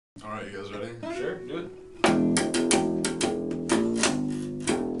Alright, you guys ready? Sure, do it.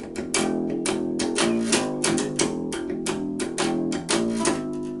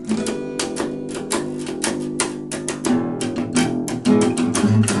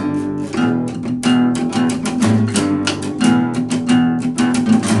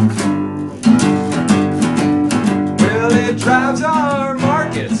 Well, it drives our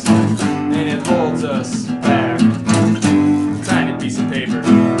markets and it holds us back. A tiny piece of paper,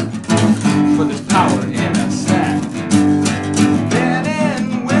 but there's power in a stack. Men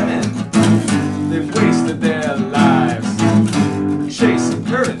and women, they've wasted their lives chasing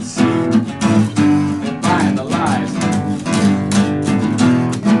currency and buying the lies.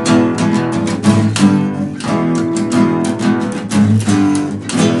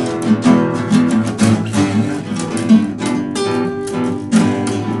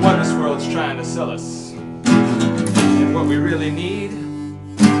 What this world's trying to sell us and what we really need,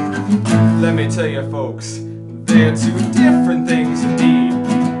 let me tell you folks, they're two different things indeed.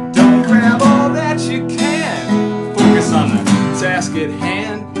 Don't grab all that you can, focus on the task at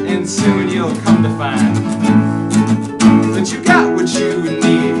hand, and soon you'll come to find that you got what you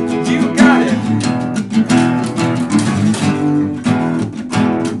need. You got it.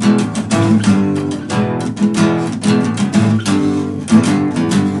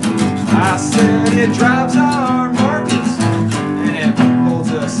 I said it drives our markets and it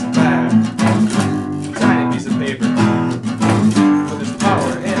holds us back. Tiny piece of paper, but there's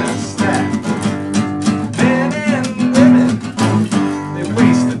power in a stack. Men and women, they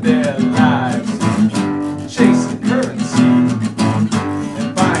wasted their lives chasing currency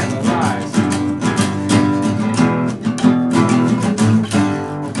and buying the lies.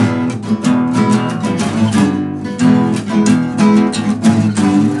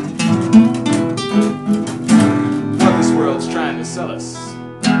 What this world's trying to sell us,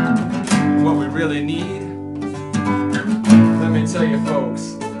 what we really need, let me tell you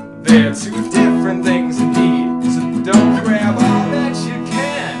folks, they're two different things indeed. So don't grab all that you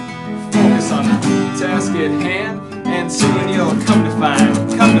can, focus on the task at hand, and soon you'll come to find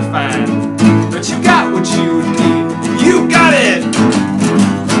that you got what you need. You got it!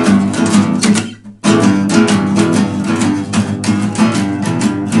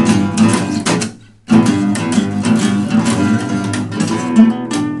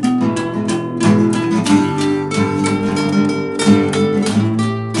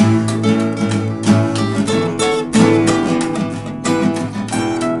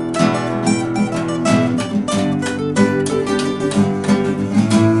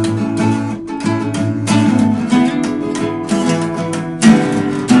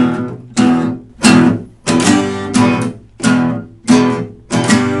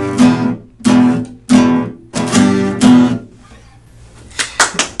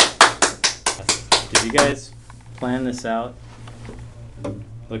 Did you guys plan this out?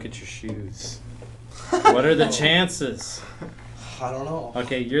 Look at your shoes. What are the chances? I don't know.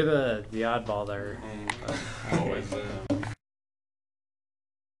 Okay, you're the oddball there. Always.